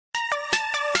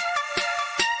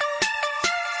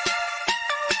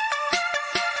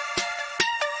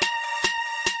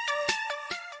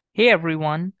Hey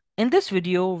everyone, in this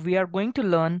video we are going to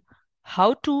learn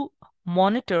how to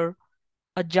monitor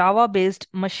a Java-based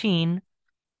machine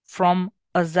from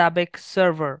a Zabbix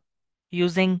server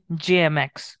using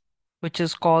JMX, which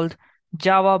is called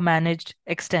Java Managed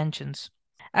Extensions.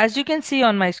 As you can see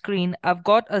on my screen, I've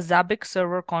got a Zabbix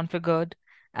server configured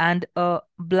and a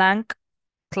blank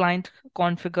client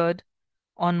configured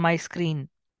on my screen.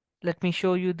 Let me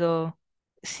show you the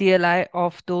CLI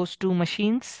of those two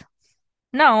machines.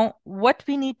 Now, what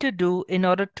we need to do in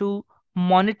order to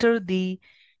monitor the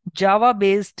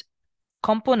Java-based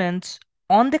components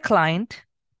on the client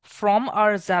from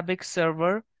our Zabbix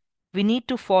server, we need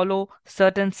to follow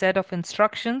certain set of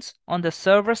instructions on the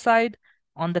server side,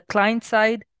 on the client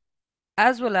side,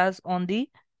 as well as on the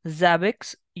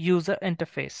Zabbix user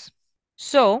interface.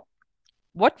 So,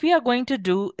 what we are going to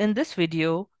do in this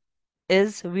video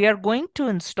is we are going to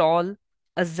install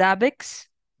a Zabbix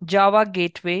Java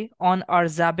gateway on our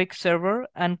Zabbix server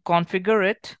and configure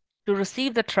it to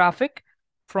receive the traffic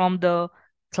from the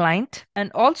client.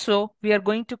 And also we are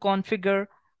going to configure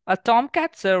a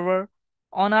Tomcat server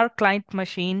on our client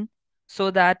machine so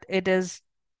that it is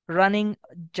running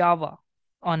Java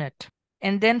on it.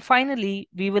 And then finally,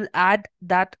 we will add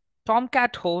that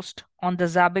Tomcat host on the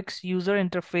Zabbix user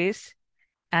interface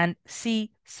and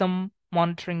see some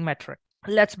monitoring metric.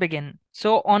 Let's begin.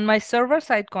 So on my server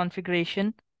side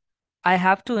configuration, I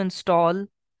have to install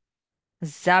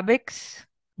Zabbix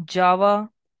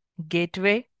Java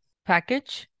Gateway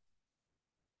package.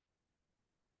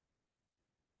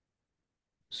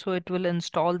 So it will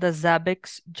install the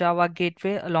Zabbix Java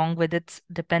Gateway along with its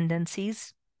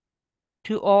dependencies.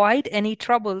 To avoid any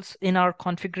troubles in our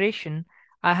configuration,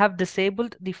 I have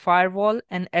disabled the firewall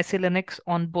and SELinux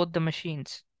on both the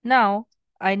machines. Now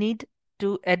I need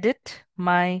to edit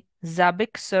my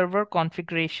Zabbix server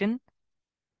configuration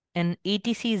in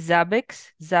etc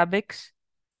zabbix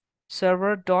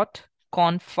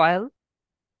zabbix-server.conf file,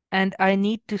 and I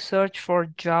need to search for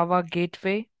Java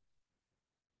Gateway.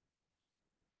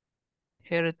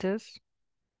 Here it is.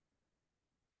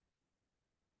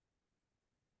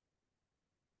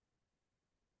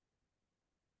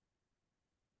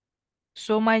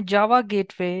 So my Java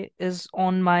Gateway is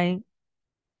on my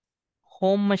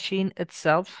home machine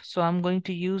itself. So I'm going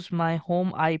to use my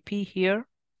home IP here.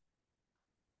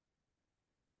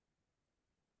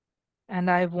 And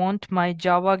I want my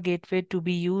Java Gateway to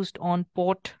be used on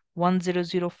port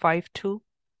 10052.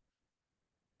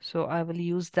 So I will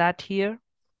use that here.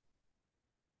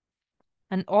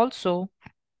 And also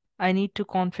I need to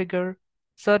configure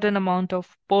certain amount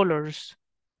of pollers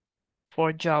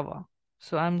for Java.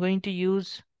 So I'm going to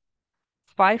use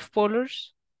 5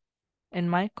 pollers in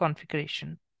my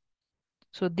configuration.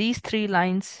 So these 3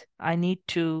 lines I need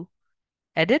to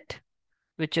edit,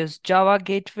 which is Java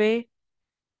Gateway,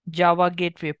 Java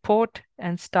Gateway port,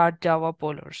 and start Java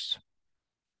pollers.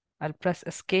 I'll press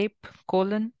escape,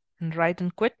 colon, and write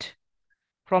and quit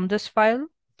from this file.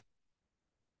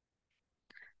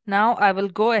 Now I will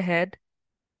go ahead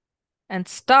and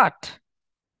start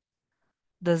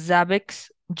the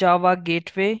Zabbix Java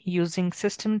Gateway using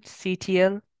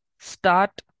systemctl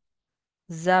start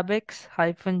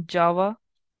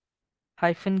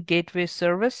zabbix-java-gateway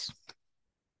service.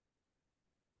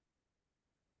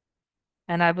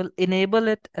 And I will enable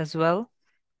it as well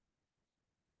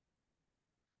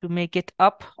to make it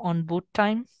up on boot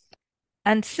time.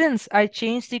 And since I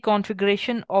changed the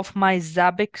configuration of my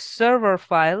Zabbix server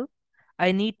file,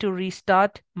 I need to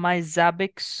restart my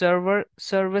Zabbix server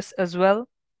service as well.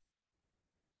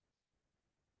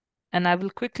 And I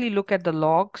will quickly look at the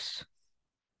logs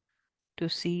to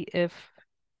see if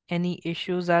any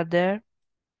issues are there.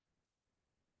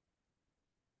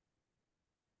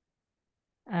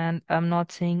 And I'm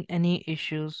not seeing any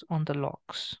issues on the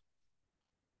logs.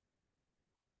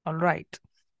 All right.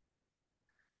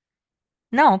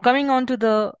 Now coming on to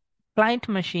the client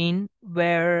machine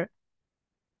where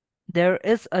there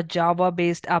is a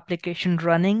Java-based application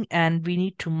running and we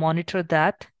need to monitor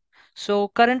that. So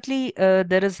currently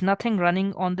there is nothing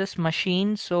running on this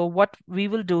machine. So what we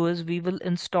will do is we will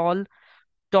install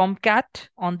Tomcat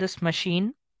on this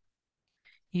machine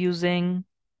using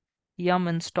yum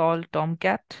install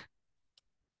Tomcat.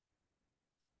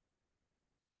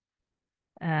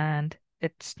 And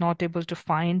it's not able to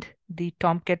find the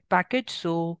Tomcat package.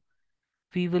 So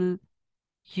we will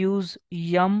use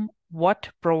yum what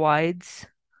provides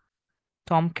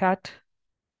Tomcat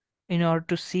in order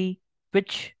to see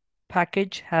which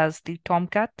package has the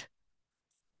Tomcat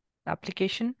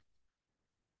application.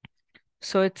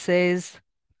 So it says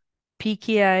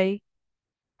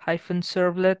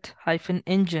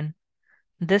pki-servlet-engine.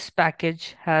 This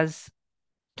package has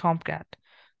Tomcat.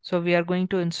 So we are going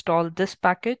to install this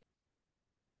package.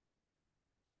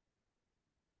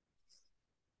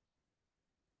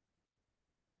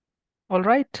 All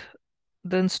right,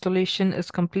 the installation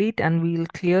is complete and we'll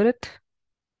clear it.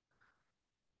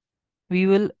 We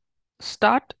will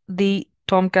start the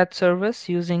Tomcat service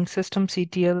using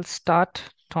systemctl start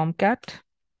tomcat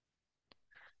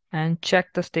and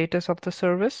check the status of the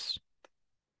service.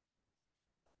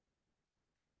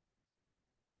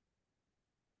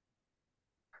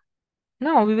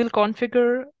 Now we will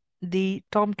configure the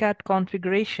Tomcat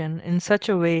configuration in such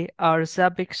a way our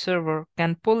Zabbix server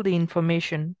can pull the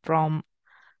information from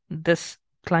this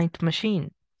client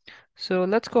machine. So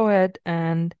let's go ahead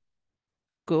and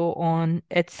go on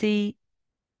etc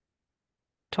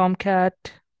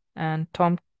tomcat and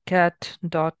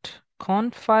tomcat.conf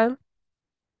file,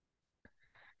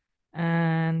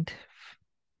 and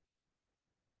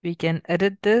we can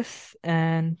edit this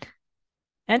and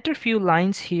enter few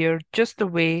lines here just the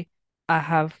way I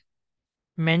have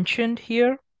mentioned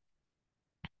here.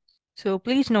 So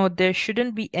please note there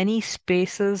shouldn't be any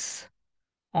spaces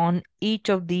on each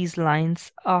of these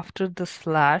lines after the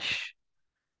slash,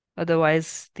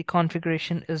 otherwise the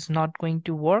configuration is not going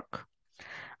to work.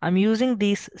 I'm using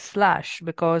these slash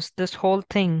because this whole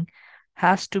thing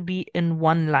has to be in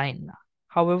one line.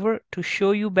 However, to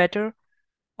show you better,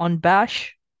 on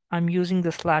bash, I'm using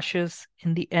the slashes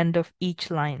in the end of each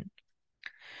line.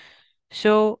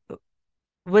 So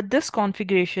with this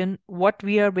configuration, what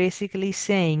we are basically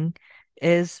saying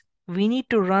is we need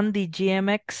to run the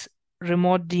JMX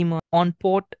remote daemon on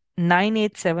port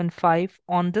 9875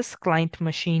 on this client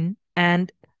machine,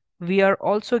 and we are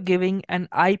also giving an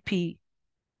IP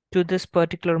to this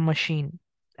particular machine,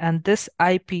 and this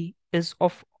IP is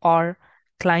of our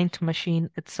client machine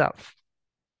itself.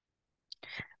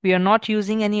 We are not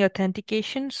using any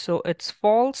authentication, so it's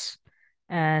false,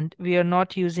 and we are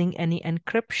not using any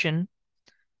encryption,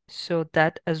 so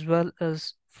that as well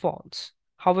is false.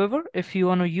 However, if you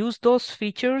want to use those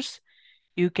features,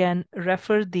 you can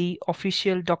refer the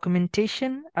official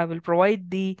documentation. I will provide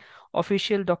the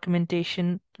official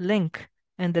documentation link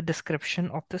in the description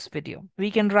of this video.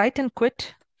 We can write and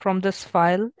quit from this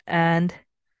file, and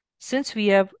since we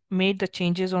have made the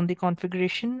changes on the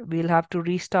configuration, we'll have to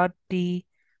restart the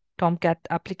Tomcat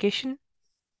application,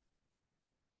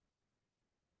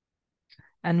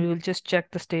 and we will just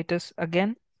check the status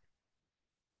again,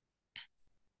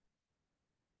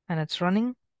 and it's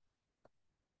running.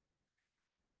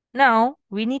 Now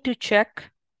we need to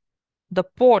check the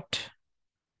port,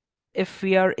 if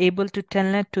we are able to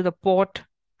telnet to the port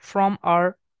from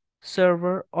our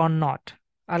server or not.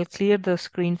 I'll clear the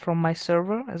screen from my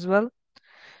server as well.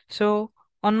 So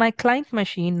on my client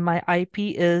machine, my IP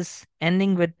is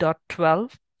ending with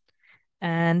 .12,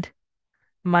 and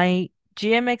my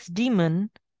JMX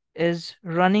daemon is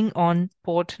running on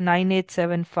port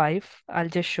 9875. I'll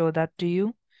just show that to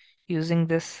you using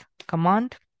this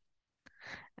command.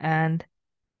 And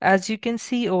as you can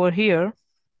see over here,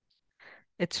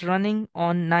 it's running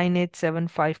on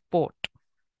 9875 port.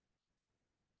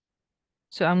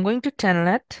 So I'm going to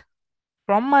telnet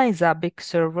from my Zabbix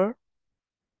server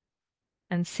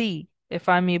and see if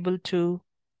I'm able to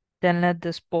telnet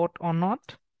this port or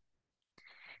not.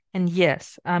 And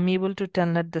yes, I'm able to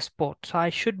telnet this port. So I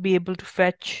should be able to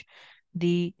fetch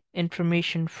the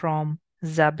information from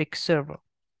Zabbix server.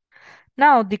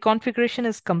 Now the configuration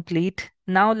is complete.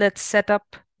 Now let's set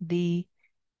up the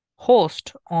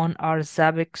host on our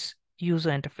Zabbix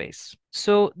user interface.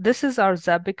 So this is our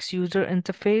Zabbix user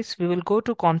interface. We will go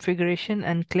to configuration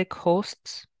and click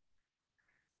hosts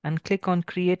and click on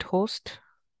create host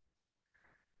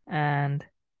and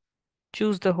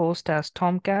choose the host as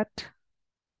Tomcat.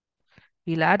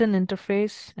 We'll add an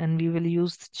interface and we will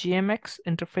use the JMX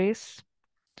interface.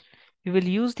 We will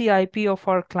use the IP of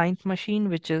our client machine,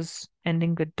 which is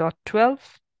ending with .12,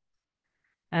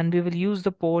 and we will use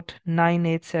the port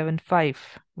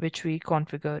 9875, which we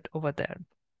configured over there.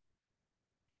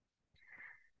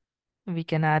 We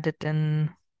can add it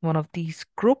in one of these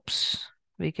groups.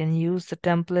 We can use the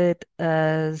template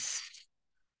as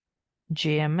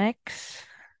JMX.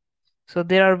 So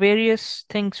there are various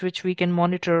things which we can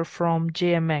monitor from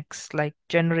JMX, like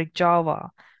generic Java,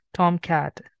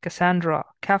 Tomcat, Cassandra,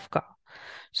 Kafka.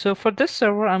 So for this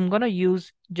server, I'm going to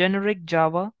use generic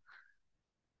Java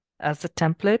as the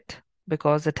template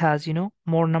because it has,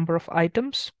 more number of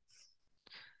items.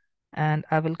 And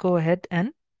I will go ahead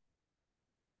and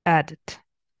add it.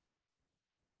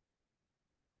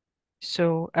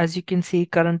 So as you can see,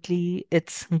 currently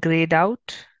it's grayed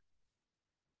out.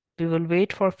 We will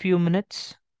wait for a few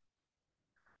minutes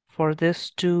for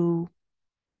this to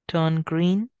turn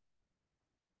green.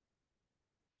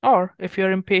 Or if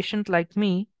you're impatient like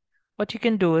me, what you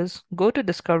can do is go to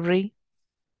Discovery,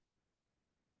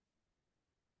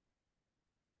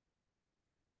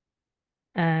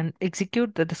 and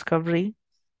execute the discovery.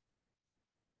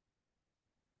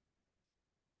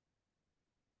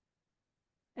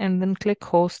 And then click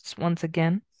Hosts once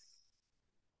again.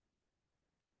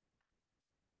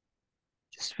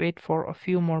 Just wait for a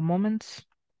few more moments.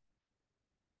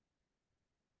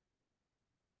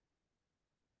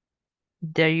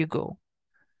 There you go.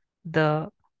 The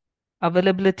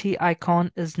availability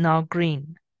icon is now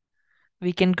green.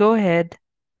 We can go ahead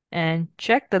and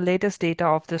check the latest data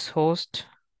of this host,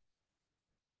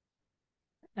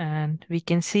 and we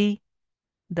can see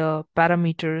the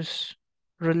parameters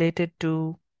related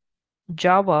to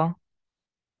Java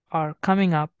are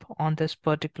coming up on this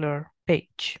particular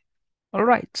page. All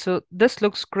right, so this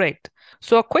looks great.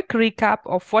 So a quick recap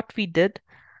of what we did.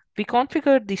 We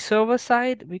configured the server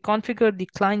side, we configured the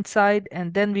client side,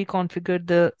 and then we configured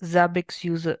the Zabbix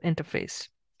user interface.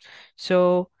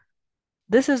 So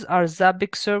this is our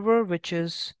Zabbix server, which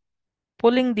is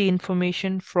pulling the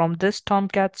information from this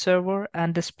Tomcat server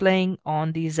and displaying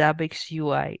on the Zabbix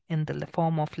UI in the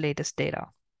form of latest data.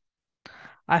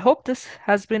 I hope this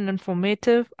has been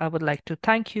informative. I would like to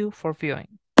thank you for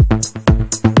viewing.